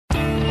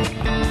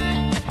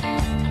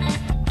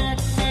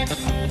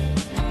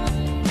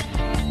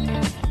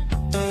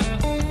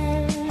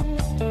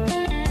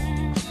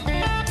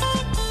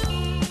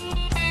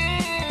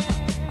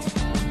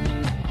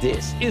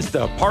is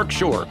the Park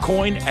Shore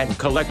Coin and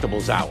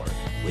Collectibles Hour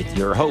with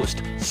your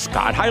host,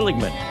 Scott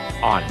Heiligman,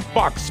 on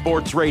Fox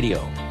Sports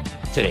Radio.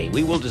 Today,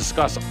 we will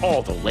discuss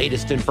all the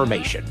latest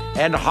information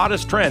and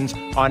hottest trends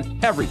on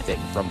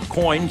everything from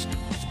coins,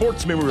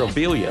 sports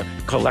memorabilia,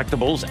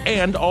 collectibles,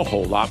 and a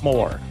whole lot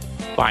more.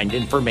 Find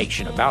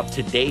information about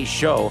today's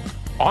show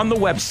on the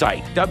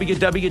website,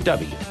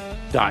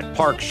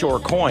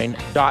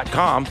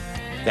 www.parkshorecoin.com.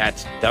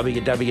 That's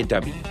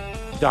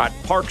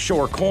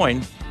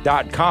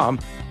www.parkshorecoin.com.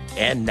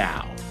 And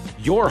now,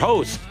 your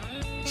host,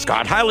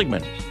 Scott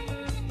Heiligman.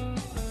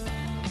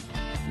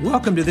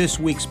 Welcome to this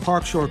week's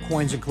Park Shore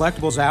Coins and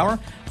Collectibles Hour.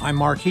 I'm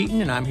Mark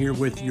Heaton, and I'm here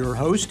with your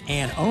host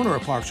and owner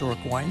of Park Shore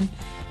Coin.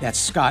 That's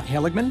Scott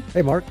Heiligman.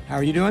 Hey, Mark. How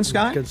are you doing,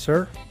 Scott? Good,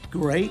 sir.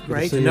 Great.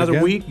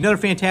 Another week, another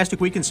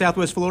fantastic week in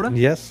Southwest Florida.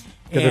 Yes.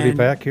 Good to be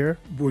back here.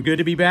 We're good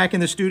to be back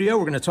in the studio.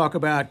 We're going to talk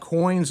about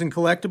coins and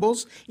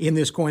collectibles in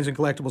this Coins and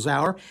Collectibles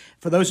Hour.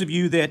 For those of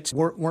you that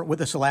weren't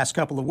with us the last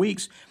couple of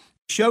weeks,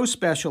 the show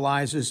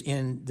specializes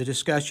in the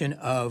discussion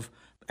of,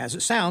 as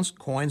it sounds,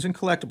 coins and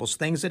collectibles,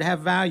 things that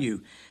have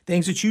value,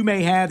 things that you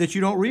may have that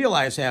you don't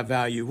realize have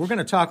value. We're going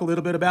to talk a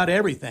little bit about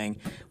everything.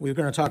 We're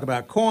going to talk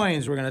about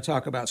coins. We're going to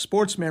talk about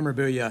sports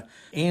memorabilia,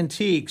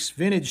 antiques,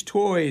 vintage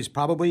toys,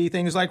 probably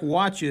things like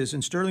watches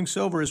and sterling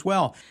silver as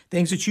well,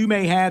 things that you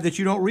may have that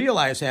you don't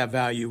realize have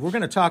value. We're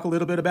going to talk a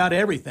little bit about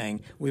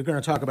everything. We're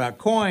going to talk about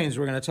coins.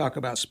 We're going to talk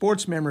about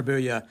sports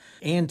memorabilia,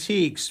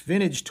 antiques,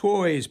 vintage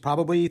toys,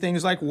 probably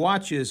things like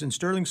watches and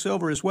sterling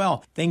silver as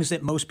well, things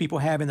that most people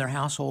have in their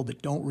household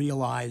that don't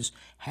realize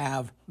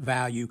have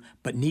value,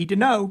 but need to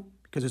know,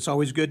 because it's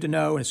always good to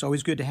know, and it's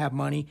always good to have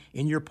money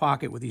in your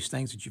pocket with these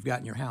things that you've got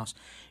in your house.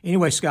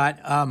 Anyway, Scott,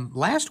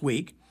 last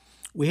week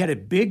we had a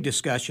big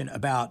discussion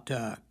about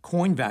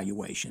coin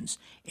valuations,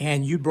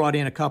 and you brought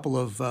in a couple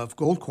of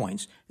gold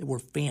coins that were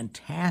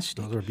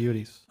fantastic. Those are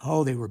beauties.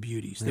 Oh, they were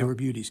beauties. They were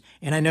beauties.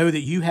 And I know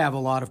that you have a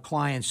lot of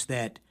clients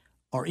that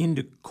are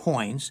into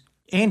coins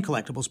and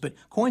collectibles, but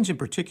coins in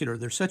particular,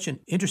 they're such an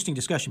interesting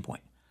discussion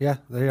point. Yeah,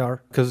 they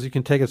are, because you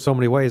can take it so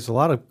many ways. A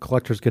lot of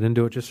collectors get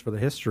into it just for the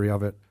history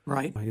of it.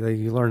 Right.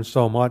 You learn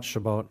so much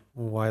about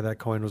why that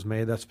coin was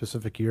made that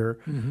specific year,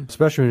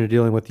 especially when you're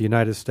dealing with the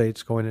United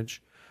States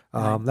coinage.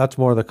 That's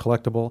more the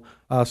collectible.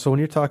 So when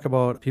you talk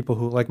about people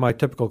who, like my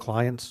typical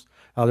clients,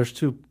 there's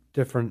two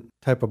different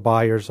type of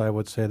buyers, I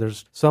would say.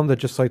 There's some that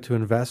just like to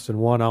invest in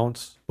 1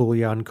 ounce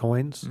bullion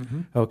coins.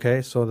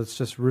 Okay, so that's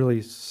just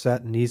really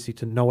set and easy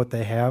to know what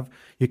they have.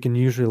 You can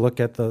usually look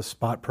at the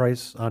spot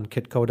price on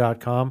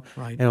kitco.com,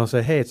 and it'll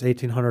say, hey, it's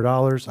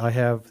 $1,800. I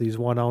have these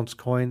 1 ounce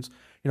coins.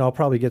 I'll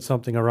probably get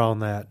something around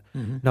that.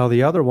 Now,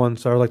 the other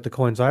ones are like the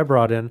coins I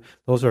brought in.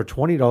 Those are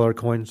 $20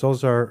 coins.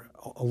 Those are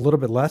a little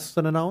bit less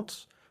than an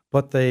ounce,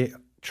 but they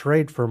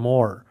trade for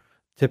more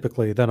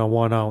typically than a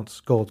 1 ounce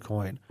gold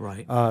coin.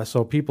 Right.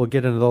 So people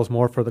get into those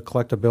more for the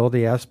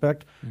collectability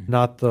aspect,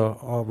 not the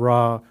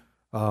raw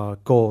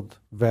gold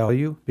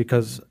value,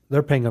 because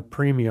they're paying a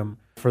premium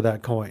for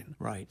that coin.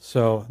 Right.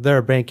 So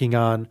they're banking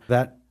on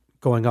that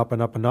going up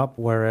and up and up,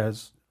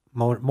 whereas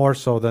more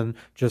so than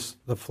just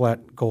the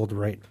flat gold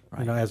rate,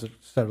 as it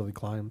steadily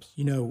climbs.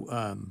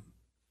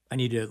 I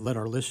need to let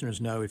our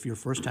listeners know, if you're a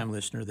first-time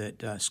listener,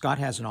 that Scott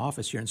has an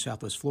office here in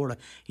Southwest Florida.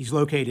 He's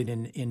located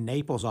in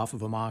Naples off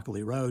of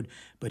Immokalee Road,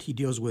 but he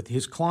deals with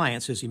his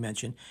clients, as he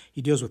mentioned.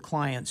 He deals with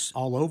clients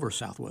all over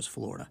Southwest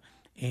Florida.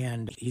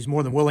 And he's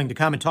more than willing to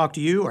come and talk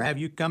to you or have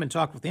you come and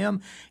talk with him.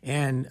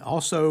 And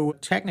also,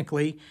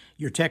 technically,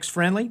 you're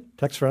text-friendly.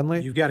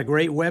 Text-friendly. You've got a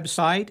great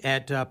website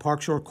at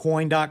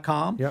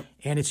parkshorecoin.com. Yep.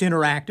 And it's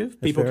interactive.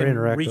 People can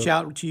interactive. reach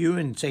out to you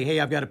and say, hey,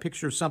 I've got a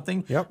picture of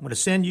something. Yep. I'm going to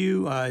send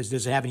you.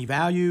 Does it have any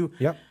value?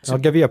 Yep. I'll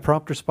give you a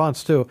prompt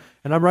response, too.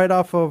 And I'm right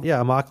off of,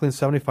 Immokalee and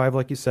 75,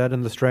 like you said,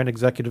 in the Strand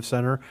Executive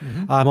Center.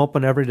 I'm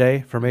open every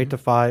day from 8 to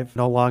 5.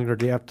 No longer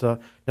do you have to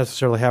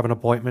necessarily have an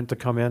appointment to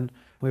come in.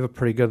 We have a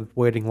pretty good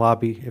waiting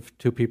lobby if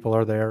 2 people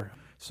are there.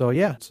 So,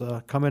 it's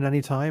come in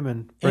anytime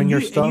and bring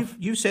your stuff.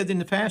 And you said in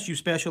the past you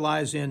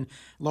specialize in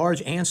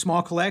large and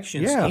small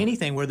collections,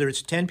 anything, whether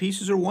it's 10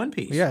 pieces or 1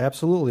 piece. Yeah,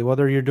 absolutely.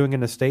 Whether you're doing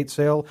an estate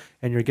sale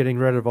and you're getting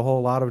rid of a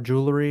whole lot of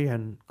jewelry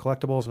and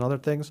collectibles and other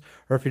things,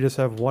 or if you just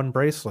have 1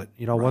 bracelet,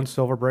 1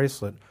 silver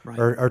bracelet,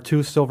 or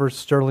 2 silver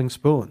sterling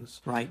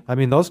spoons. Right. I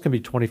mean, those can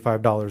be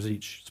 $25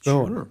 each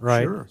spoon,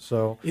 right? Sure.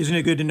 So, isn't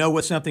it good to know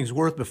what something's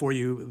worth before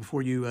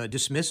you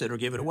dismiss it or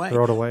give it away?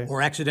 Throw it away.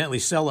 Or accidentally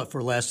sell it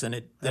for less than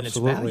its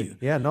value.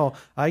 Yeah, no.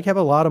 I have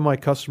a lot of my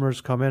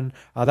customers come in.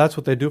 That's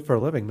what they do for a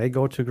living. They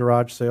go to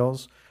garage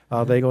sales.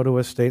 They go to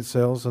estate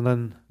sales, and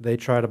then they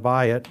try to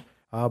buy it.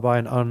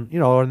 And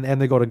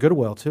they go to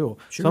Goodwill too.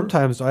 Sure.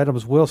 Sometimes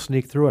items will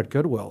sneak through at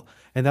Goodwill.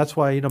 And that's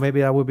why,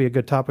 maybe that would be a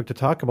good topic to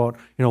talk about.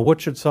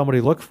 What should somebody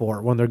look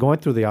for when they're going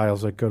through the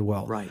aisles at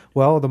Goodwill? Right.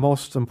 Well, the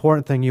most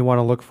important thing you want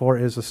to look for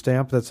is a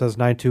stamp that says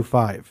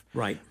 925.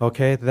 Right.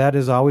 Okay, that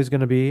is always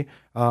going to be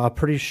a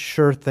pretty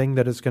sure thing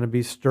that it's going to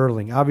be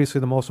sterling.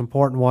 Obviously, the most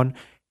important one,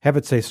 have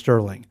it say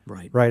sterling.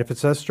 Right. Right. If it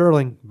says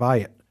sterling, buy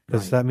it.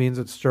 because that means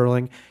it's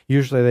sterling.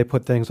 Usually they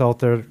put things out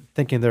there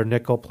thinking they're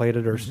nickel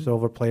plated or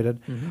silver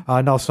plated.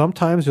 Now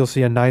sometimes you'll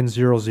see a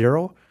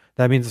 900.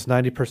 That means it's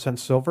 90%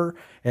 silver,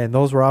 and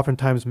those were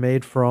oftentimes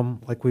made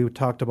from, like we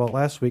talked about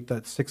last week,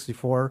 that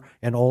 64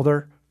 and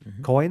older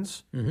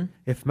coins.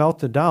 If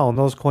melted down,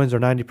 those coins are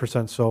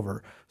 90%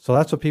 silver. So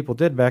that's what people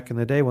did back in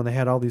the day when they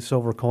had all these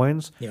silver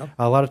coins.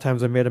 A lot of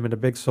times they made them into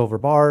big silver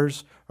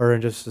bars or in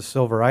just the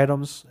silver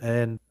items,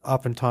 and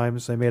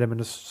oftentimes they made them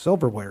into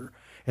silverware.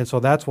 And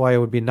so that's why it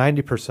would be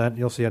 90%.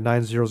 You'll see a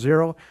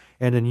 900,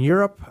 and in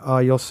Europe,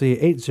 you'll see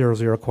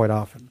 800 quite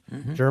often.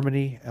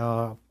 Germany,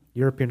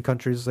 European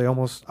countries, they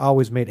almost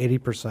always made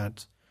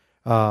 80%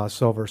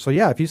 silver. So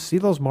yeah, if you see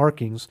those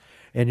markings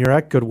and you're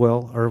at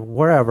Goodwill or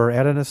wherever,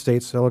 at an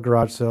estate sale, a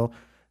garage sale,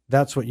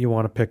 that's what you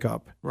want to pick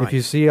up. If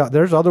you see,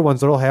 there's other ones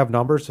that'll have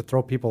numbers to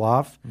throw people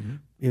off.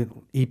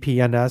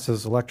 EPNS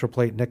is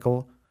electroplate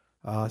nickel,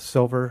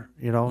 silver,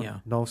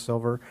 no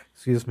silver,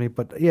 excuse me.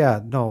 But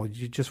yeah, no,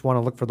 you just want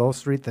to look for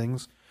those three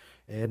things,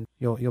 and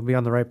you'll be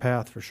on the right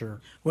path for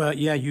sure. Well,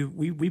 yeah,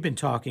 we've been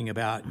talking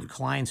about the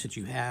clients that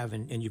you have,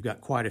 and you've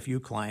got quite a few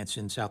clients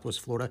in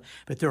Southwest Florida,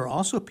 but there are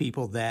also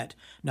people that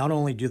not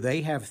only do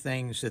they have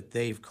things that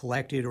they've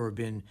collected or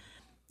been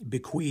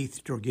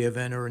bequeathed or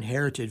given or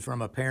inherited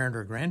from a parent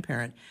or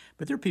grandparent,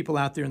 but there are people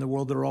out there in the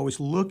world that are always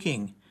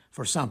looking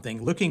for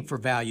something, looking for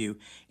value,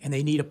 and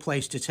they need a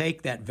place to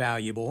take that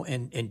valuable.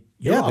 And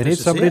they need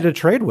somebody to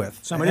trade with.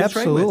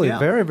 Absolutely,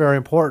 very, very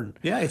important.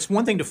 Yeah, it's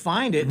one thing to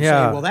find it and say,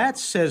 well, that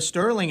says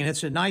sterling, and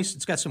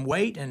it's got some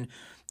weight, and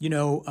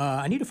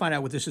I need to find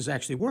out what this is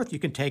actually worth. You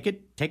can take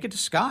it to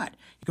Scott.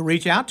 You can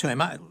reach out to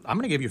him. I'm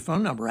going to give your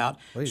phone number out.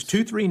 Please. It's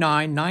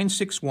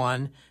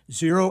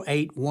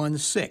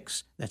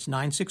 239-961-0816. That's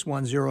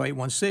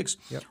 961-0816.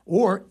 Yep.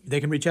 Or they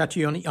can reach out to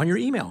you on your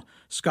email,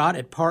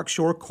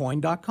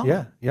 scott@parkshorecoin.com.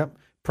 Yeah, yep.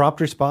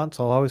 Prompt response.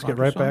 I'll always get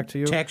right back to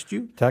you. Text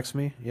you. Text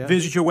me. Yeah.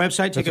 Visit your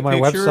website, take a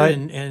picture,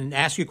 and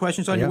ask you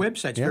questions on your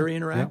website. It's very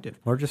interactive. Yep.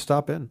 Or just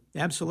stop in.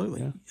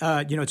 Absolutely.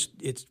 Yeah.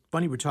 It's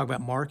funny we're talking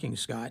about marking,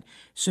 Scott.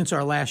 Since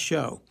our last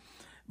show,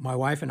 my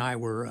wife and I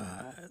were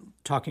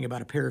talking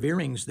about a pair of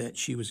earrings that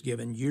she was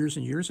given years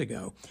and years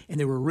ago, and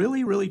they were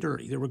really, really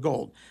dirty. They were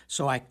gold.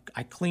 So I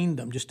cleaned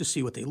them just to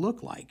see what they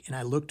look like, and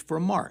I looked for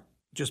a mark.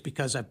 Just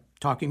because I'm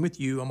talking with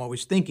you, I'm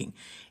always thinking.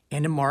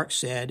 And the mark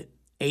said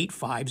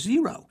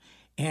 850.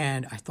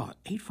 And I thought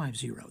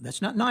 850.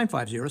 That's not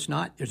 950. It's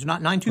not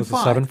 925. Was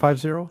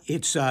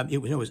it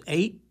 750? It was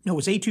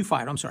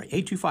 825. I'm sorry,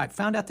 825.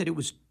 Found out that it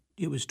was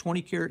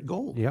 20 karat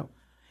gold. Yep.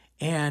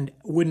 And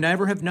would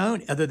never have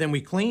known other than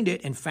we cleaned it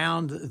and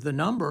found the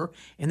number.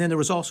 And then there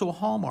was also a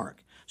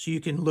hallmark. So you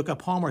can look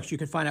up hallmarks. You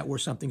can find out where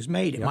something's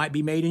made. It might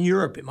be made in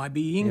Europe. It might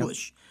be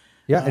English.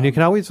 Yeah, and you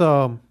can always,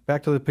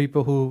 back to the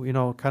people who,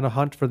 kind of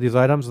hunt for these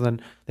items, and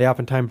then they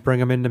oftentimes bring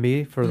them into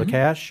me for the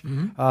cash.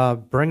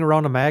 Bring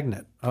around a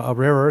magnet, a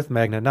rare earth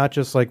magnet, not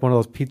just like one of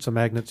those pizza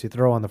magnets you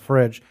throw on the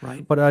fridge,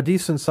 but a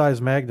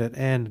decent-sized magnet,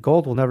 and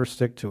gold will never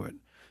stick to it.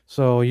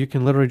 So you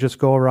can literally just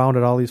go around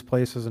at all these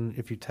places, and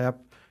if you tap,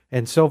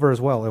 and silver as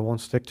well, it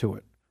won't stick to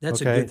it. That's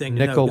a good thing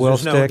to Nickel know. will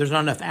stick. There's not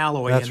enough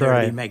alloy in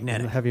there to be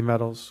magnetic. And heavy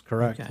metals,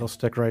 correct. Okay. They'll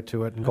stick right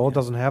to it. And gold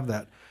doesn't have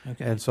that.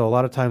 Okay. And so a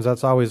lot of times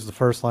that's always the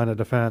first line of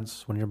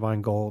defense when you're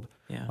buying gold.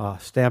 Yeah.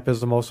 Stamp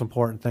is the most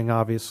important thing,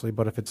 obviously,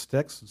 but if it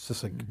sticks, it's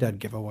just a dead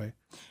giveaway.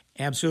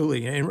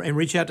 Absolutely. And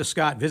reach out to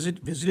Scott. Visit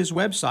his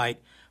website,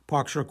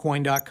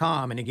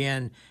 parkshorecoin.com. And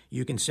again,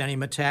 you can send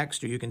him a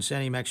text or you can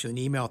send him actually an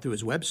email through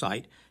his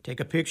website. Take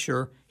a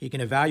picture. He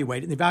can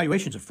evaluate it. And the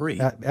evaluations are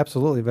free.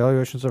 Absolutely.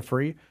 Evaluations are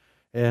free.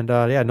 And,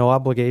 no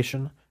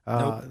obligation.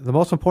 Nope. The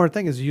most important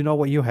thing is you know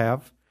what you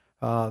have,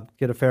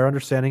 get a fair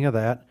understanding of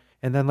that,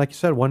 and then, like you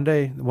said, one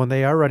day when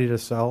they are ready to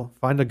sell,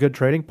 find a good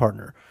trading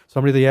partner,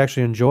 somebody that you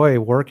actually enjoy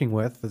working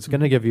with that's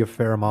going to give you a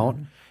fair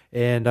amount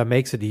and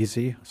makes it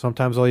easy.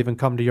 Sometimes I'll even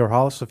come to your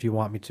house if you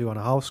want me to on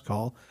a house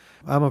call.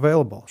 I'm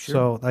available. Sure.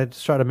 So I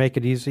just try to make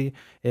it easy,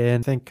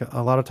 and think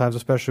a lot of times,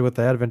 especially with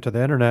the advent of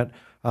the internet,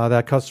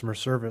 that customer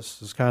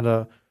service is kind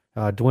of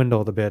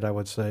dwindled a bit, I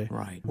would say.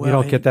 Right. You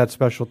don't get that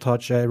special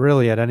touch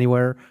really at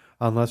anywhere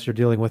unless you're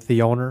dealing with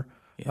the owner.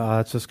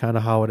 It's just kind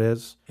of how it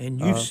is. And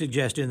you've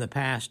suggested in the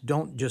past,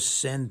 don't just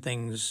send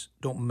things,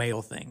 don't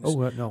mail things.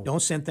 No.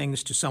 Don't send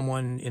things to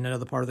someone in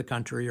another part of the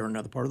country or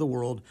another part of the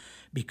world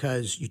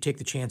because you take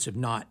the chance of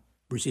not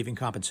receiving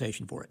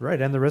compensation for it. Right,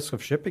 and the risk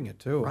of shipping it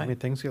too. Right. I mean,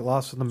 things get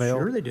lost in the mail.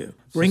 Sure, they do.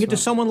 Bring it to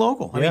someone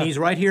local. I mean, he's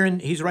right here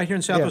in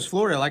Southwest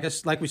Florida.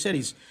 Like we said,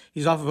 he's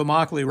off of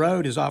Immokalee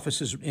Road. His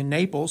office is in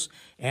Naples,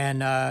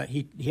 and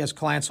he has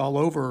clients all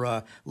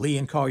over Lee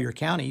and Collier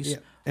counties. Yeah.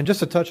 And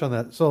just to touch on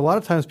that, so a lot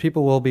of times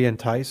people will be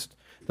enticed.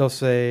 They'll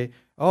say,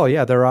 "Oh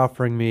yeah, they're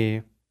offering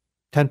me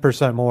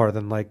 10% more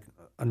than like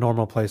a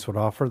normal place would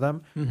offer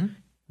them." Mm-hmm.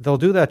 They'll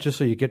do that just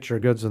so you get your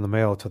goods in the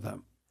mail to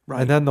them.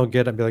 Right. And then they'll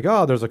get it and be like,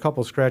 "Oh, there's a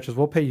couple scratches.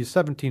 We'll pay you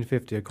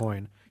 $17.50 a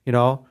coin."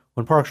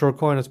 When Park Shore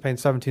Coin is paying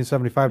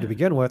 $17.75 to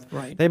begin with,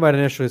 they might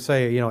initially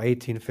say,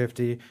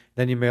 $18.50.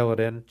 Then you mail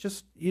it in.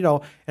 Just,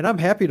 and I'm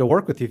happy to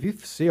work with you. If you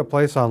see a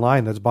place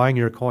online that's buying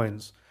your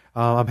coins,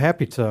 I'm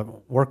happy to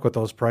work with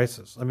those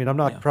prices. I mean, I'm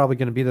not probably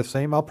going to be the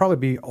same. I'll probably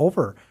be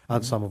over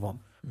on some of them,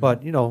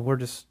 but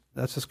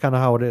that's just kind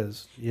of how it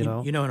is. You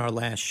know, in our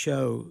last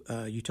show,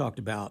 you talked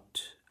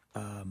about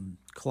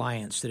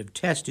clients that have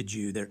tested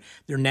you.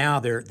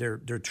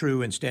 They're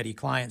true and steady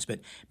clients, but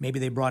maybe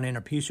they brought in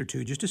a piece or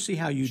two just to see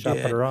how you shop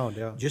did, it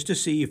around, just to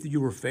see if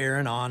you were fair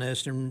and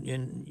honest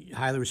and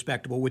highly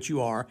respectable, which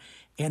you are.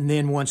 And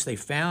then once they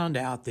found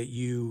out that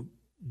you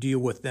deal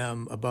with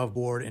them above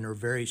board and are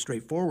very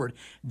straightforward,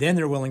 then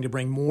they're willing to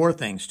bring more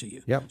things to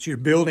you. Yep. So you're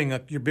building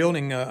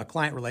a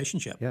client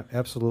relationship. Yeah,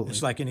 absolutely.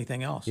 It's like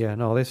anything else. Yeah,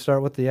 no, they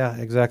start with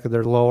exactly,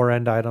 their lower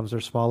end items,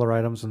 their smaller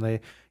items, and they,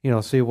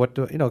 see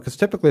because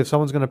typically if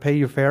someone's going to pay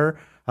you fair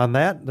on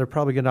that, they're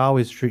probably going to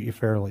always treat you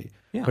fairly.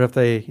 Yeah. But if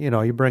they,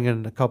 you bring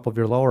in a couple of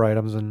your lower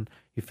items and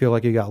you feel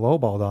like you got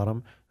lowballed on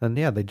them, then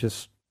they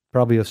just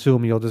probably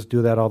assume you'll just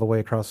do that all the way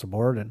across the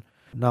board and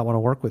not want to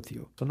work with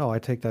you. So no, I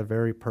take that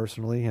very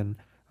personally, and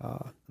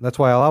that's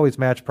why I'll always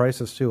match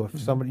prices too. If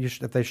somebody,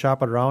 if they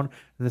shop it around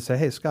and they say,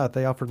 "Hey, Scott,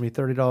 they offered me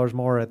 $30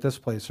 more at this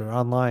place or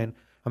online,"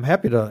 I'm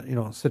happy to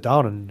sit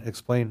down and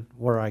explain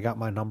where I got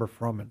my number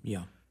from. And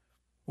yeah,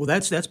 well,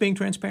 that's being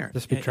transparent.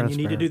 Just be transparent. And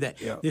you need to do that.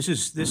 Yeah.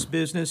 This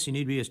business. You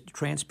need to be as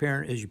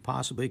transparent as you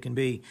possibly can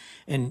be.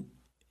 And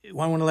I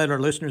want to let our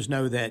listeners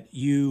know that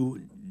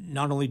you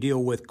not only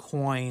deal with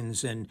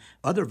coins and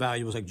other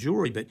valuables like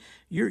jewelry, but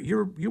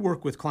you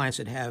work with clients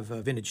that have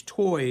vintage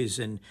toys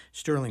and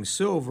sterling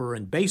silver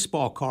and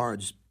baseball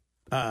cards,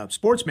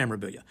 sports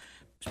memorabilia.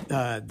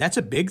 That's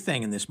a big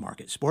thing in this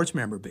market, sports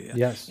memorabilia.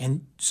 Yes.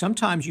 And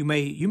sometimes you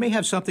may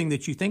have something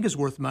that you think is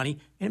worth money,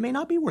 and it may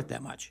not be worth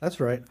that much.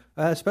 That's right.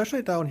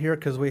 Especially down here,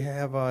 because we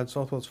have in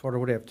Southwest Florida,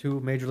 we have 2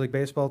 Major League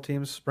Baseball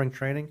teams, spring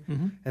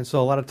training. And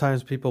so a lot of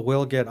times people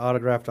will get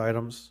autographed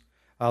items.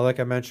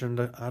 Like I mentioned,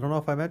 I don't know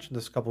if I mentioned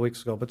this a couple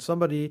weeks ago, but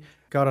somebody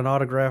got an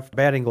autographed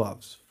batting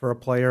gloves for a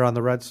player on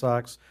the Red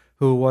Sox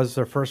who was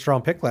their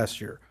first-round pick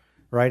last year.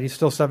 Right, he's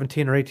still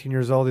 17 or 18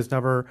 years old. He's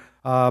never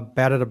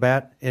batted a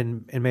bat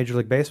in Major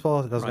League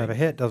Baseball. Doesn't have a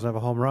hit, doesn't have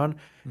a home run.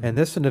 And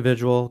this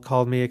individual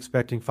called me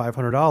expecting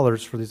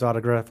 $500 for these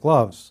autographed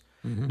gloves.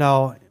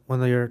 Now,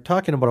 when you're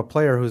talking about a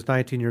player who's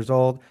 19 years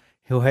old,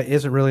 who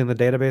isn't really in the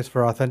database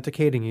for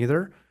authenticating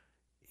either,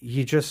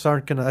 you just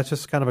aren't going to, that's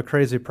just kind of a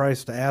crazy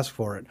price to ask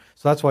for it.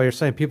 So that's why you're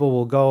saying people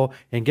will go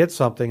and get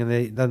something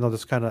and then they'll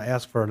just kind of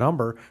ask for a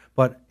number.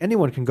 But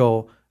anyone can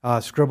go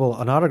scribble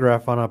an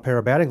autograph on a pair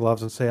of batting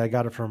gloves and say, I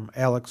got it from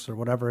Alex or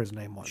whatever his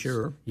name was.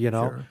 Sure.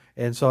 Sure.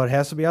 And so it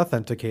has to be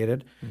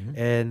authenticated,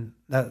 and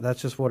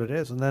that's just what it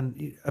is. And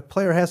then a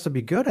player has to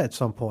be good at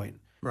some point.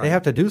 Right. They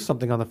have to do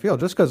something on the field.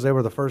 Just because they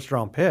were the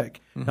first-round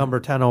pick, number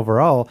 10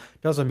 overall,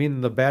 doesn't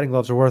mean the batting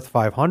gloves are worth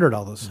 $500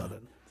 all of a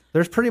sudden.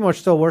 There's pretty much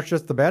still worth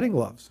just the batting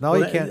gloves. Now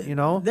you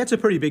can't, That's a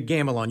pretty big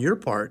gamble on your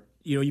part.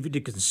 You need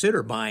to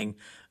consider buying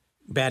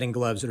batting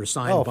gloves that are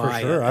signed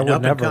by an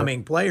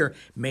up-and-coming player.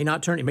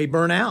 It may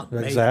burn out.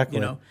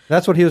 Exactly.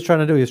 That's what he was trying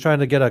to do. He was trying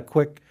to get a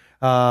quick,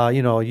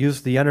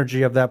 use the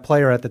energy of that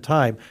player at the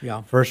time.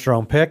 Yeah.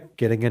 First-round pick,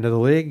 getting into the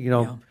league,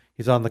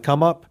 he's on the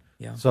come-up.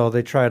 Yeah. So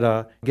they try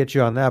to get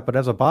you on that. But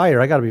as a buyer,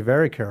 I got to be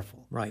very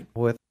careful. Right.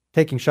 With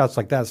taking shots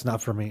like that, it's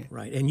not for me.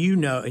 Right. And you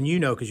know,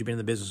 because you've been in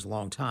the business a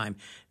long time,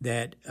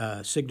 that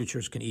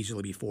signatures can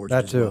easily be forged.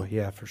 That as too, well.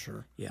 Yeah, for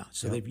sure. Yeah.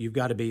 So they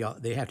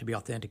have to be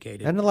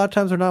authenticated. And a lot of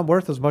times they're not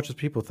worth as much as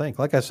people think.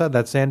 Like I said,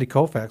 that Sandy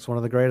Koufax, one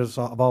of the greatest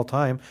of all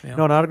time. Yeah.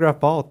 An autographed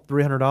ball,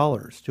 $300,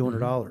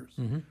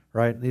 $200.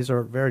 Right. These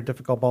are very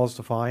difficult balls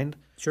to find.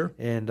 Sure.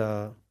 And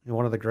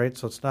one of the greats.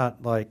 So it's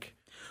not like.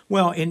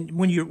 Well, and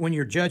when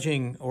you're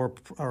judging or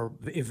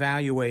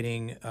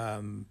evaluating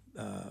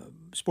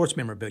sports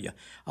memorabilia,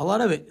 a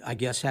lot of it, I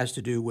guess, has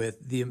to do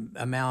with the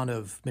amount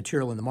of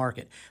material in the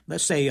market.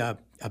 Let's say a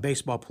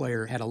baseball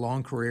player had a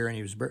long career and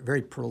he was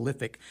very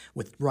prolific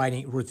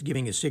with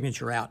giving his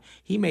signature out.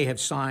 He may have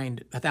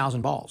signed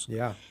 1,000 balls.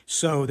 Yeah.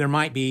 So there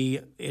might be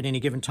at any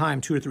given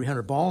time 200 or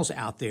 300 balls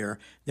out there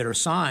that are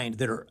signed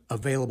that are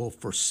available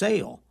for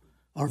sale.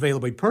 Are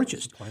available to be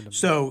purchased.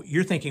 So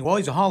you're thinking, well,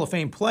 he's a Hall of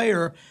Fame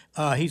player.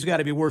 He's got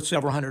to be worth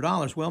several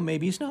 $100s. Well,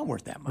 maybe he's not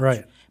worth that much.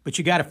 Right. But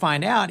you got to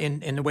find out,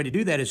 and the way to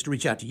do that is to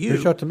reach out to you.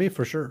 Reach out to me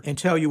for sure. And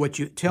tell you what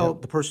you tell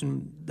the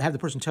person. Have the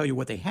person tell you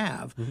what they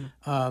have.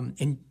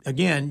 And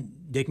again,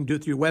 they can do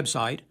it through your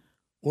website,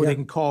 or they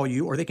can call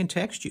you, or they can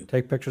text you.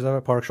 Take pictures of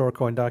it,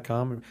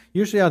 parkshorecoin.com.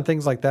 Usually on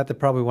things like that, they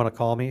probably want to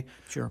call me.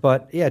 Sure.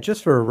 But, yeah,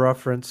 just for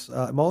reference,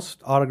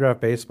 most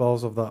autographed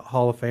baseballs of the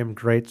Hall of Fame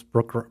greats,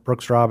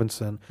 Brooks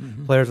Robinson,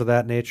 players of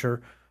that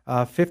nature,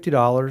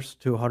 $50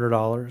 to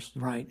 $100.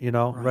 Right.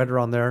 Right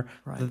around there.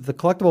 Right. The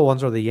collectible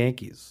ones are the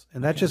Yankees.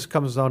 And that just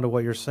comes down to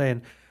what you're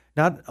saying.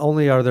 Not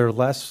only are there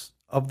less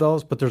of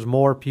those, but there's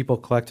more people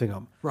collecting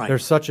them. Right.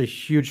 There's such a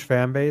huge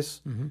fan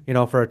base,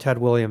 for a Ted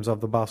Williams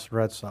of the Boston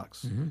Red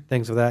Sox,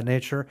 things of that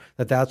nature,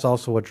 that's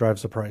also what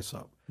drives the price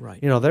up.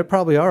 Right. There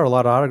probably are a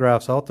lot of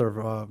autographs out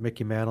there,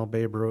 Mickey Mantle,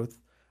 Babe Ruth,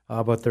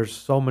 but there's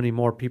so many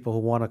more people who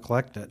want to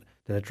collect it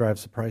that it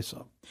drives the price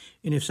up.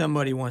 And if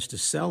somebody wants to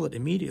sell it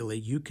immediately,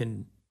 you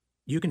can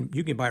you can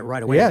buy it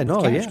right away. Yeah, with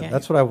no, cash, yeah, can't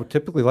that's you? what I would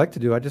typically like to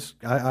do.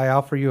 I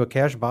offer you a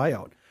cash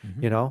buyout,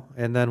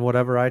 and then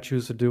whatever I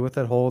choose to do with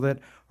it, hold it,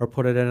 or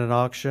put it in an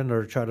auction,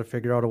 or try to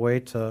figure out a way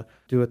to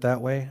do it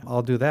that way.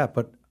 I'll do that,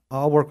 but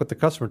I'll work with the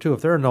customer too.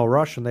 If they're in no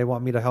rush and they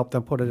want me to help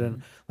them put it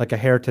in like a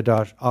heritage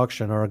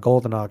auction or a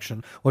golden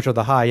auction, which are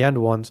the high end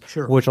ones,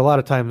 Sure. which a lot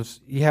of times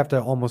you have to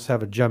almost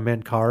have a gem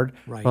mint card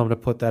Right. for them to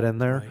put that in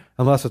there. Right.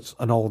 Unless it's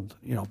an old,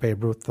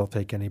 Babe Ruth, they'll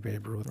take any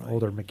Babe Ruth,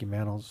 older Mickey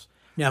Mantles.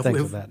 Now, things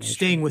if of that nature.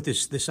 staying with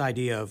this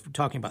idea of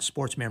talking about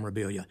sports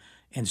memorabilia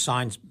and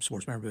signed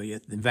sports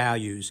memorabilia and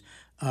values,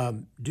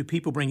 do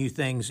people bring you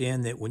things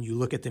in that when you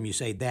look at them, you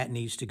say that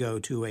needs to go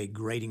to a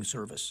grading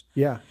service?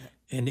 Yeah.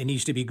 And it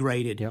needs to be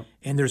graded. Yep.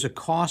 And there's a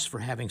cost for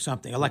having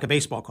something, like a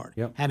baseball card,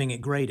 Yep. having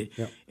it graded.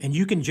 Yep. And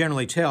you can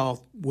generally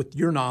tell with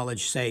your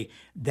knowledge, say,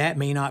 that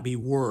may not be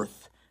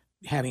worth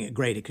having it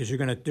graded because they're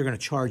going to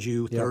charge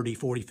you $30,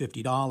 $40,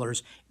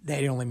 $50.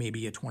 That only may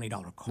be a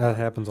 $20 card. That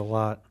happens a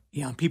lot.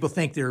 Yeah, and people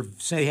think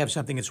they have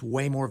something that's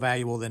way more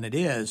valuable than it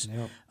is.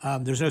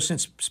 Yep. There's no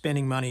sense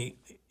spending money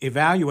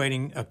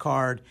evaluating a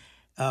card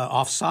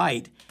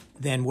off-site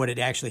than what it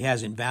actually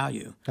has in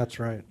value. That's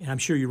right. And I'm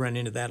sure you run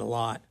into that a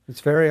lot.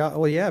 It's very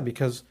well, yeah,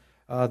 because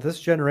this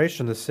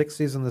generation, the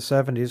 '60s and the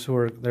 '70s,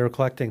 they were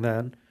collecting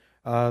then,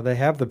 they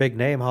have the big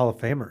name Hall of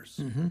Famers.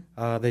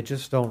 Mm-hmm. They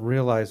just don't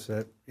realize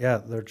that. Yeah,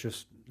 they're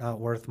just not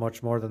worth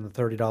much more than the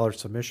 $30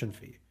 submission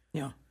fee.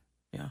 Yeah.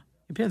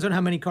 Depends on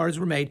how many cards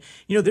were made.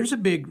 There's a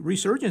big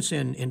resurgence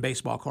in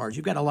baseball cards.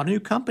 You've got a lot of new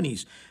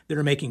companies that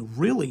are making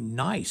really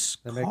nice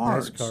They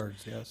cards. make nice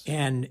cards, yes.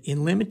 And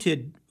in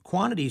limited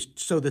quantities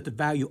so that the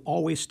value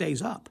always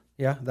stays up.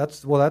 Yeah,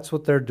 that's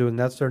what they're doing.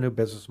 That's their new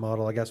business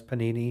model. I guess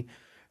Panini,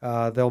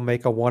 they'll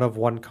make a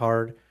one-of-one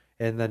card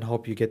and then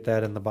hope you get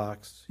that in the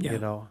box.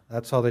 Yeah.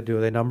 That's how they do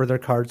it. They number their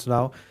cards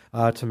now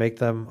to make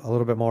them a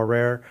little bit more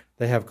rare.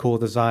 They have cool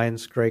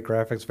designs, great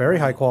graphics, very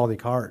high-quality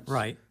cards.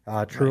 Right.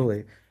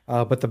 Truly.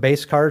 Right. But the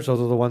base cards,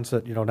 those are the ones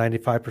that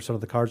 95%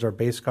 of the cards are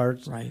base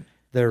cards. Right.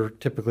 They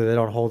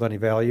don't hold any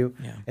value.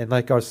 Yeah. And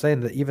like I was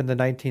saying, that even the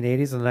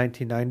 1980s and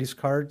the 1990s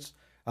cards,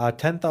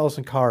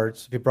 10,000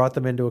 cards. If you brought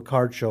them into a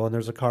card show and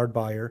there's a card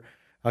buyer,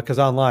 because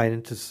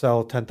online to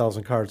sell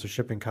 10,000 cards, the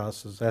shipping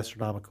cost is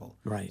astronomical.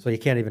 Right. So you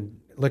can't even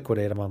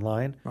liquidate them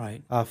online.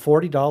 Right.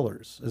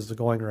 $40 is the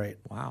going rate.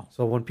 Wow.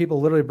 So when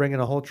people literally bring in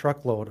a whole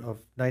truckload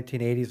of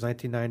 1980s,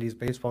 1990s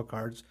baseball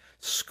cards,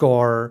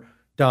 Score,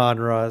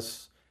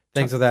 Donruss,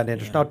 things of that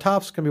nature. Yeah. Now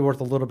Topps can be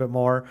worth a little bit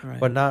more, Right.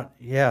 but not.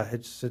 Yeah,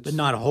 it's But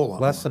not a whole lot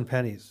less more. than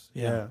pennies.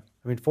 Yeah.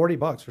 I mean,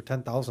 $40 for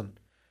 10,000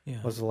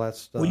 Yeah. was the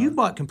last. Well, you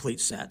bought complete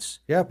sets.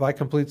 Yeah, buy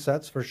complete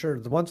sets for sure.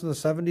 The ones in the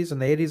 70s and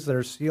the 80s that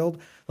are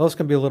sealed, those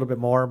can be a little bit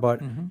more.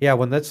 But yeah,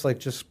 when that's like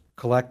just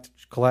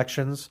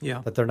collections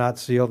that they're not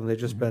sealed and they've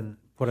just been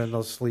put in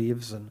those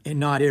sleeves and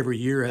not every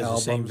year has the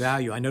same albums.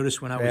 value. I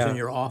noticed when I was Yeah. in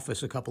your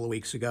office a couple of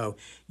weeks ago,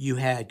 you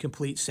had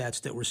complete sets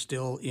that were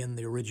still in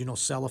the original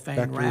cellophane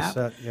Factory wrap,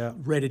 set, yeah.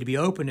 ready to be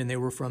opened, and they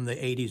were from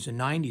the 80s and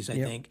 90s, I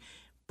think.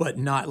 But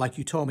not, like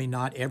you told me,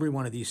 not every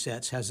one of these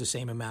sets has the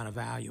same amount of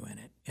value in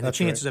it. And That's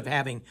the chances of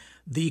having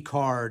the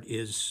card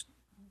is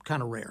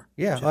kind of rare.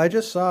 Yeah, I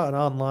just saw it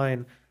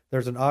online.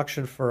 There's an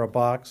auction for a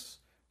box.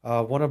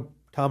 One of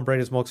Tom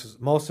Brady's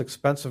most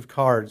expensive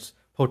cards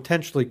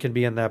potentially can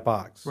be in that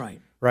box. Right.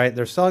 Right.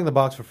 They're selling the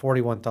box for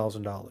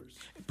 $41,000.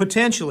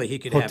 Potentially he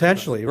could have it.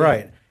 Potentially,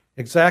 right.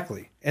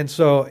 Exactly. And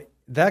so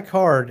that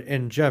card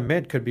in Gem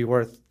Mint could be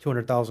worth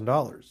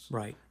 $200,000.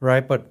 Right.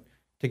 Right. But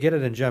to get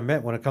it in Gem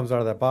Mint when it comes out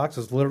of that box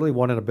is literally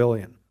 1 in a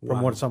billion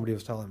from what somebody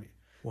was telling me.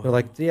 They're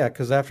like, yeah,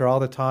 because after all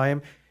the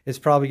time, it's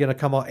probably going to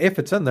come out. If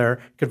it's in there,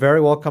 could very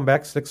well come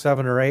back 6,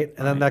 7, or 8,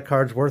 and then that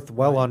card's worth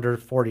well under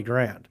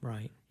 $40,000.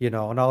 Right. And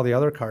all the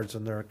other cards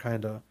in there are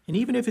kind of. And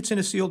even if it's in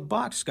a sealed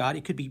box, Scott,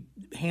 it could be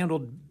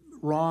handled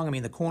wrong. I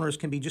mean, the corners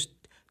can be just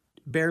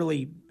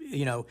barely,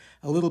 a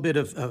little bit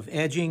of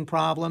edging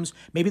problems.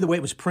 Maybe the way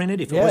it was printed.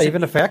 If it wasn't,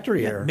 even a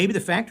factory error. Maybe the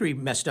factory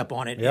messed up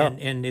on it,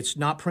 and it's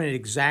not printed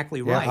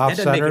exactly right. That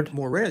doesn't off-centered. make it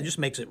more rare. It just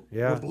makes it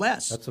worth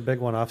less. That's a big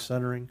one,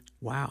 off-centering.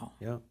 Wow.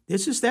 Yeah.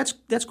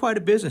 That's quite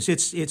a business.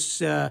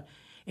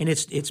 And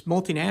it's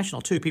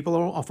multinational too.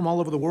 People from all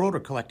over the world are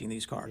collecting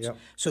these cards. Yep.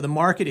 So the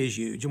market is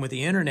huge, and with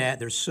the internet,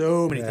 there's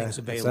so many things It's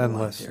available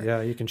endless. out there.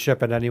 Yeah, you can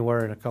ship it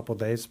anywhere in a couple of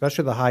days,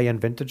 especially the high-end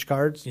vintage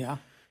cards. Yeah.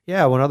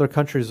 Yeah, when other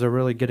countries are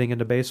really getting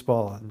into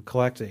baseball and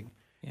collecting,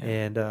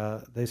 and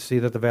they see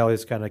that the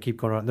values kind of keep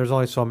going on. There's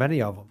only so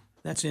many of them.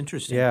 That's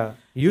interesting. Yeah,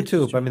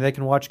 YouTube. I mean, they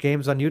can watch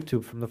games on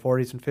YouTube from the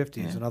 40s and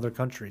 50s in other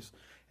countries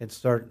and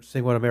start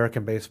seeing what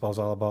American baseball is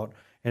all about.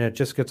 And it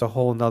just gets a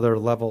whole nother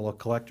level of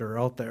collector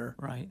out there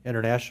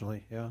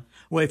internationally. Yeah.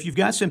 Well, if you've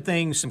got some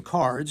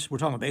cards, we're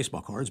talking about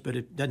baseball cards, but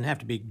it doesn't have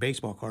to be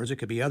baseball cards. It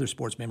could be other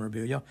sports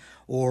memorabilia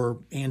or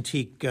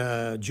antique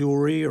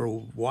jewelry or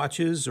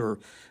watches or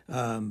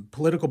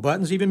political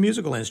buttons, even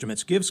musical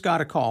instruments. Give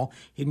Scott a call.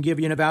 He can give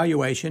you an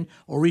evaluation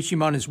or reach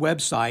him on his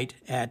website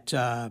at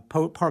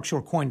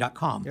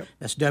parkshorecoin.com. Yep.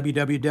 That's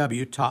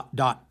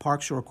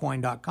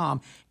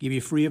www.parkshorecoin.com. Give you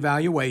a free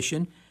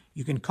evaluation.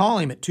 You can call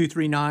him at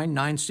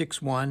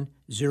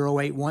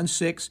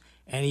 239-961-0816,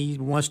 and he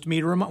wants me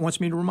to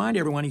remind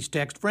everyone he's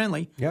text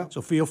friendly. Yeah.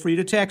 So feel free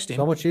to text him.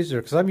 So much easier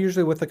because I'm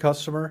usually with the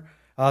customer.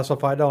 So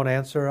if I don't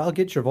answer, I'll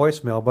get your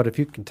voicemail. But if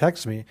you can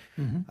text me,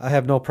 I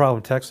have no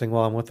problem texting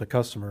while I'm with the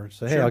customer.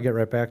 Say, hey, Sure. I'll get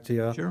right back to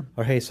you. Sure.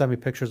 Or, hey, send me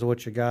pictures of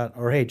what you got.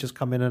 Or, hey, just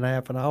come in a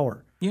half an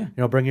hour. Yeah.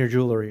 Bring your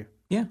jewelry.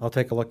 Yeah. I'll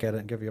take a look at it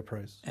and give you a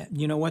price.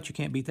 You know what? You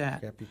can't beat that.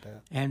 Can't beat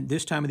that. And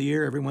this time of the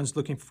year, everyone's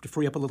looking to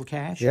free up a little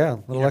cash. Yeah,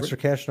 a little extra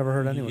cash never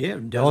hurt anyone. Yeah,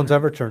 no one's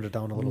ever turned it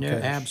down a little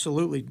cash.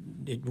 Absolutely.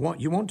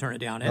 You won't turn it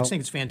down. I Nope.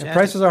 think it's fantastic. And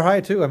prices are high,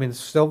 too. I mean,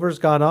 silver's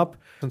gone up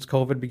since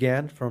COVID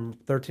began from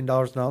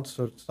 $13 an ounce,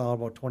 so it's now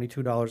about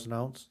 $22 an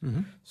ounce.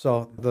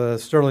 So the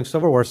sterling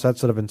silverware sets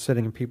that have been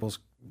sitting in people's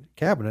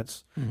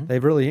cabinets,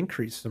 they've really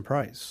increased in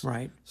price.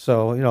 Right.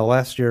 So,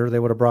 last year they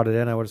would have brought it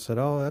in, I would have said,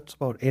 oh, that's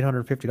about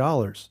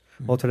 $850.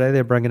 Well, today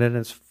they're bringing it in,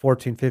 it's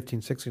 $1,400,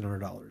 $1,500,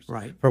 $1,600.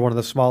 Right. For one of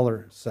the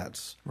smaller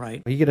sets.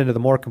 Right. When you get into the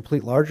more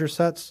complete larger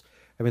sets,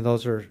 I mean,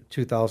 those are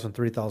 $2,000,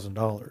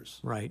 $3,000.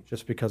 Right.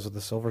 Just because of the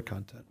silver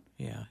content.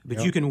 Yeah.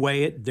 But you can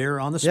weigh it there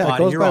on the Yeah, spot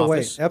it goes in your by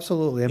office. weight.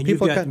 Absolutely. And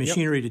people you've got can, the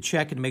machinery to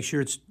check it and make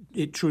sure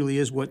it truly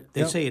is what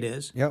they say it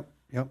is. Yep.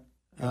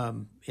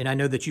 And I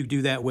know that you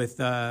do that with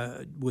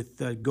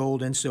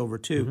gold and silver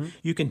too.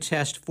 You can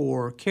test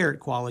for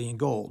carat quality in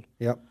gold.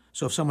 Yep.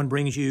 So if someone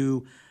brings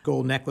you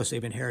gold necklace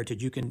they've inherited,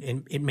 you can,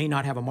 and it may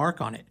not have a mark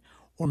on it,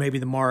 or maybe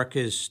the mark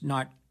is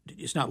not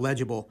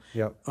legible.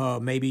 Yep.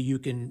 Maybe you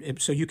can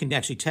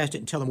actually test it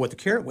and tell them what the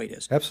carat weight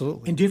is.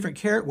 Absolutely. And different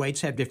carat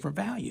weights have different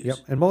values. Yep.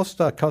 And most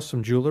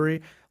custom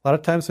jewelry, a lot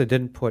of times they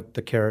didn't put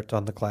the carat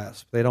on the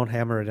clasp. They don't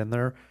hammer it in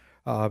there.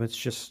 It's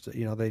just,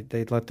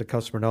 they let the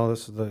customer know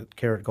this is the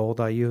carat gold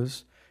I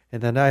use.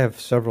 And then I have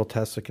several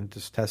tests that can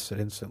just test it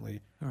instantly.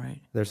 All right.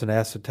 There's an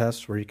acid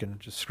test where you can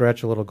just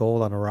scratch a little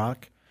gold on a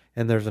rock.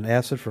 And there's an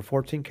acid for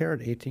 14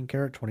 karat, 18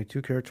 karat,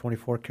 22 karat,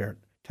 24 karat,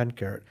 10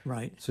 karat.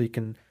 Right. So you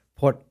can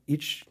put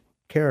each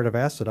carat of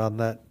acid on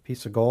that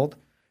piece of gold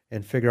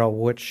and figure out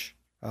which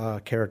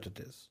carat it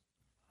is.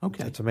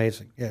 Okay. It's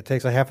amazing. Yeah, it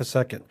takes a half a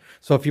second.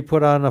 So if you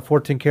put on a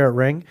 14 karat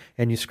ring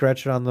and you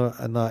scratch it on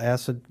the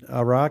acid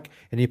rock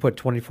and you put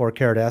 24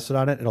 karat acid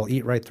on it, it'll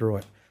eat right through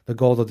it. The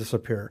gold will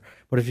disappear.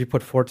 But if you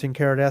put 14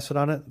 karat acid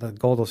on it, the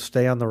gold will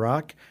stay on the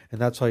rock, and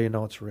that's how you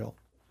know it's real.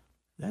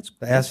 The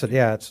acid,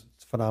 it's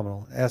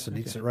phenomenal. Acid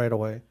eats it right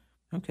away.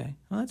 Okay.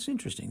 Well, that's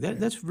interesting.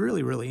 That's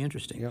really, really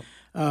interesting.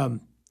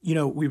 Yep.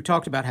 We've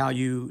talked about how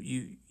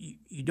you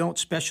don't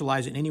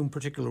specialize in any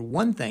particular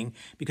one thing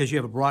because you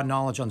have a broad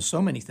knowledge on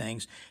so many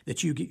things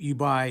that you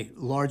buy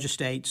large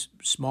estates,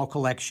 small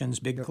collections,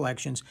 big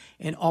collections,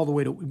 and all the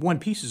way to one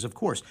pieces, of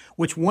course,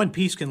 which one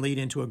piece can lead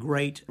into a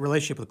great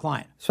relationship with the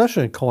client.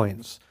 Especially in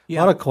coins.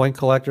 Yeah. A lot of coin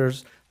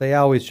collectors, they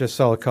always just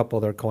sell a couple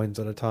of their coins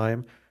at a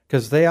time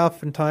because they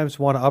oftentimes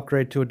want to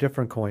upgrade to a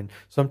different coin.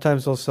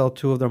 Sometimes they'll sell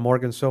two of their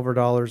Morgan silver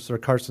dollars, their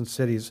Carson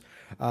Cities,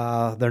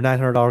 their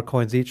 $900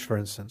 coins each, for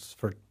instance.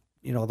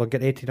 They'll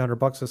get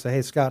 $1,800 to say,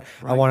 hey, Scott,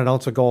 I want an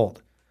ounce of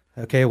gold.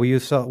 Okay,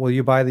 will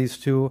you buy these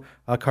two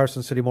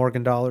Carson City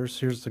Morgan dollars?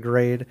 Here's the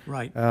grade.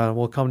 Right.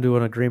 We'll come to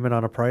an agreement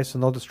on a price,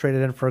 and they'll just trade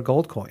it in for a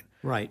gold coin.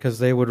 Right. Because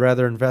they would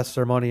rather invest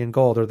their money in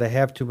gold, or they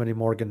have too many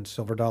Morgan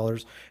silver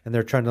dollars, and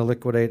they're trying to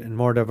liquidate and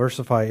more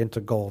diversify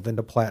into gold,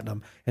 into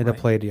platinum, into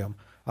palladium.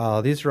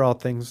 These are all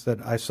things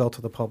that I sell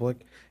to the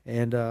public.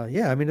 And,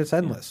 it's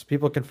endless.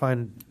 People can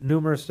find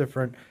numerous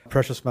different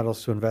precious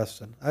metals to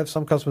invest in. I have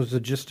some customers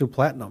that just do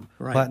platinum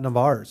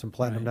bars and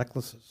platinum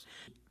necklaces.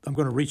 I'm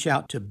going to reach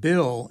out to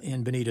Bill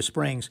in Bonita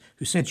Springs,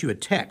 who sent you a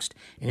text.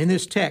 And in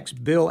this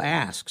text, Bill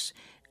asks,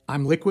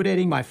 I'm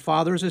liquidating my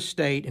father's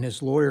estate, and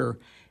his lawyer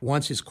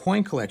wants his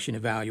coin collection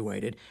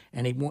evaluated.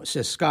 And he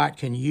says, Scott,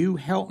 can you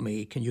help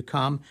me? Can you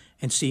come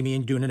and see me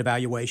and do an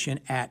evaluation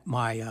at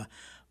my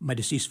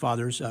deceased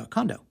father's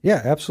condo?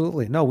 Yeah,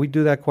 absolutely. No, we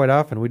do that quite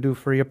often. We do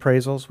free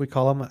appraisals. We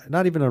call them,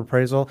 not even an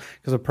appraisal,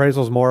 because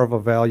appraisal is more of a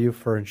value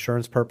for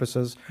insurance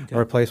purposes or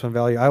replacement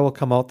value. I will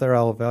come out there,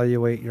 I'll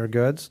evaluate your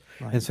goods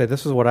and say,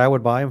 this is what I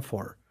would buy them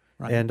for.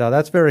 Right. And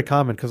that's very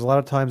common because a lot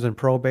of times in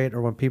probate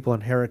or when people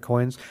inherit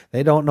coins,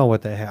 they don't know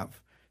what they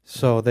have.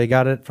 So they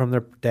got it from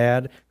their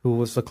dad, who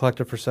was the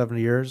collector for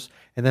 70 years,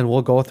 and then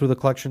we'll go through the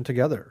collection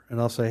together. And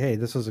I'll say, hey,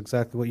 this is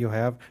exactly what you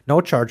have. No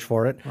charge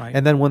for it. Right.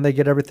 And then when they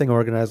get everything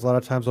organized, a lot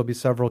of times there'll be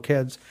several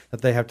kids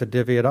that they have to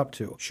divvy it up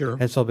to. Sure.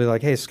 And so they'll be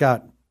like, hey,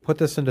 Scott, put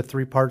this into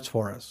 3 parts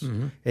for us.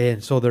 Mm-hmm.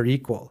 And so they're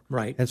equal.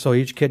 Right. And so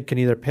each kid can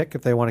either pick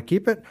if they want to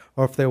keep it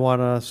or if they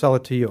want to sell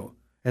it to you.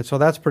 And so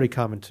that's pretty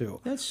common too.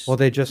 You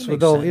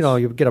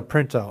get a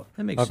printout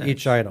of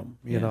each item,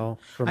 you know.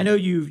 I know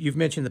you've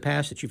mentioned in the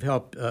past that you've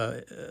helped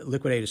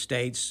liquidate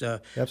estates. A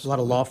lot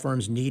of law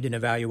firms need an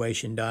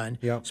evaluation done,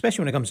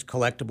 especially when it comes to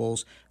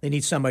collectibles. They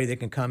need somebody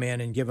that can come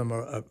in and give them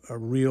a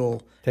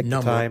real take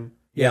number. The time.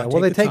 Yeah,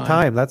 well, they take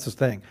time. That's the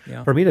thing.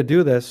 Yeah. For me to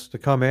do this, to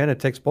come in, it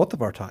takes both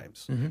of our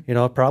times.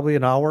 Mm-hmm. Probably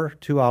an hour,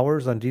 2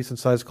 hours on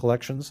decent-sized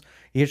collections.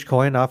 Each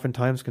coin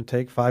oftentimes can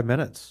take 5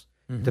 minutes.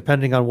 Mm-hmm.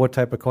 Depending on what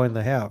type of coin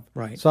they have.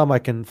 Right. Some I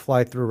can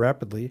fly through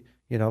rapidly,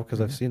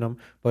 because I've seen them.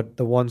 But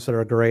the ones that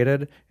are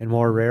graded and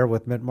more rare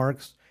with mint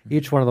marks,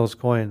 Each one of those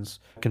coins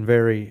can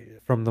vary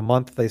from the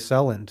month they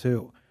sell in,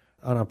 too,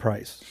 on a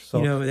price. So,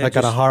 like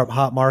on a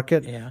hot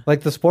market,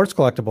 like the sports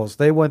collectibles,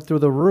 they went through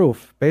the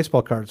roof.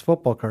 Baseball cards,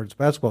 football cards,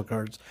 basketball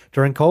cards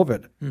during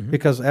COVID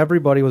because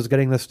everybody was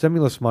getting the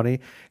stimulus money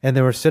and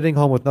they were sitting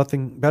home with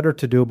nothing better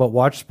to do but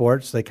watch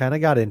sports. They kind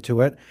of got into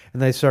it and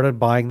they started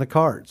buying the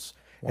cards.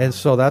 Wow. And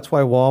so that's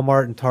why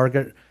Walmart and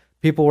Target,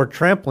 people were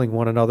trampling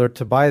one another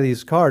to buy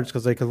these cards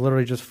because they could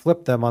literally just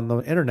flip them on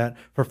the internet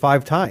for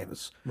 5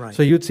 times. Right.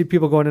 So you'd see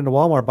people going into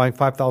Walmart buying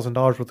 $5,000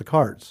 worth of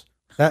cards.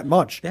 That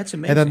much. That's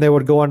amazing. And then they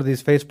would go onto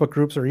these Facebook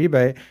groups or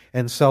eBay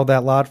and sell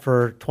that lot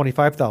for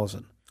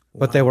 $25,000.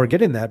 But they were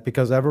getting that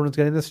because everyone's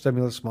getting the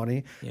stimulus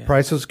money. Yeah.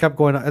 Prices kept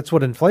going up. That's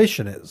what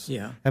inflation is.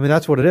 Yeah. I mean,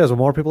 that's what it is. When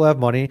more people have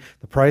money,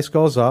 the price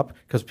goes up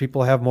because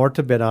people have more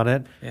to bid on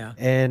it. Yeah.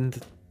 And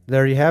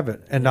there you have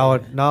it. And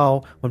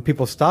now when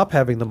people stop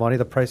having the money,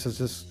 the prices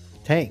just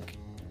tank.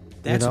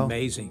 That's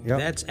amazing. Yep.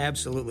 That's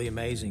absolutely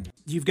amazing.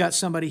 You've got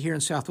somebody here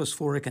in Southwest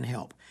Florida can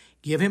help.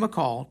 Give him a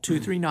call,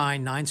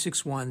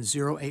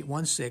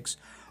 239-961-0816,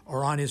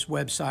 or on his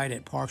website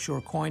at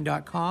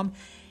parkshorecoin.com.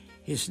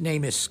 His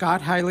name is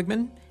Scott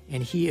Heiligman,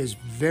 and he is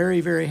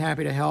very, very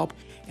happy to help.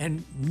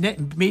 And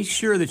make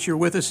sure that you're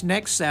with us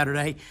next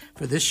Saturday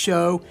for this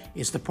show.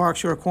 It's the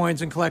Parkshore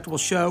Coins and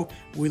Collectibles Show.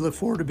 We look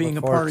forward to being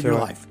a part of your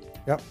life.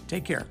 Yep.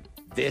 Take care.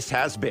 This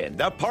has been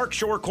the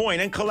Parkshore Coin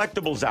and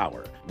Collectibles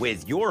Hour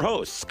with your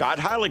host, Scott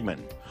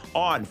Heiligman,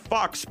 on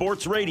Fox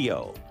Sports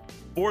Radio.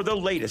 For the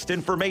latest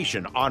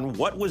information on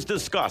what was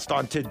discussed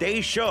on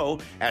today's show,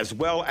 as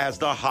well as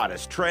the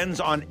hottest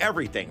trends on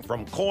everything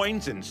from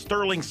coins and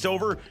sterling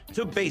silver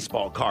to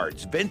baseball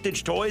cards,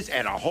 vintage toys,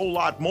 and a whole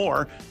lot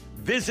more,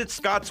 visit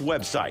Scott's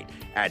website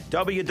at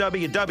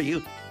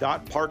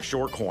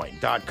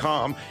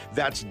www.parkshorecoin.com.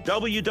 That's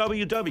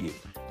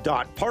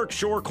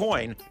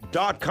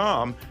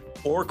www.parkshorecoin.com,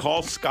 or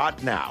call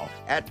Scott now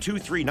at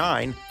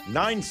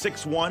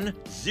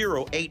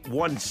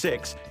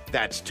 239-961-0816.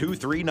 That's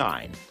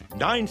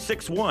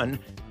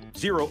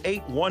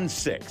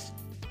 239-961-0816.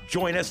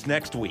 Join us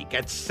next week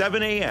at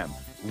 7 a.m.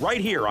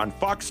 right here on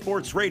Fox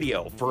Sports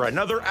Radio for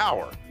another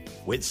hour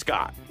with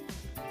Scott.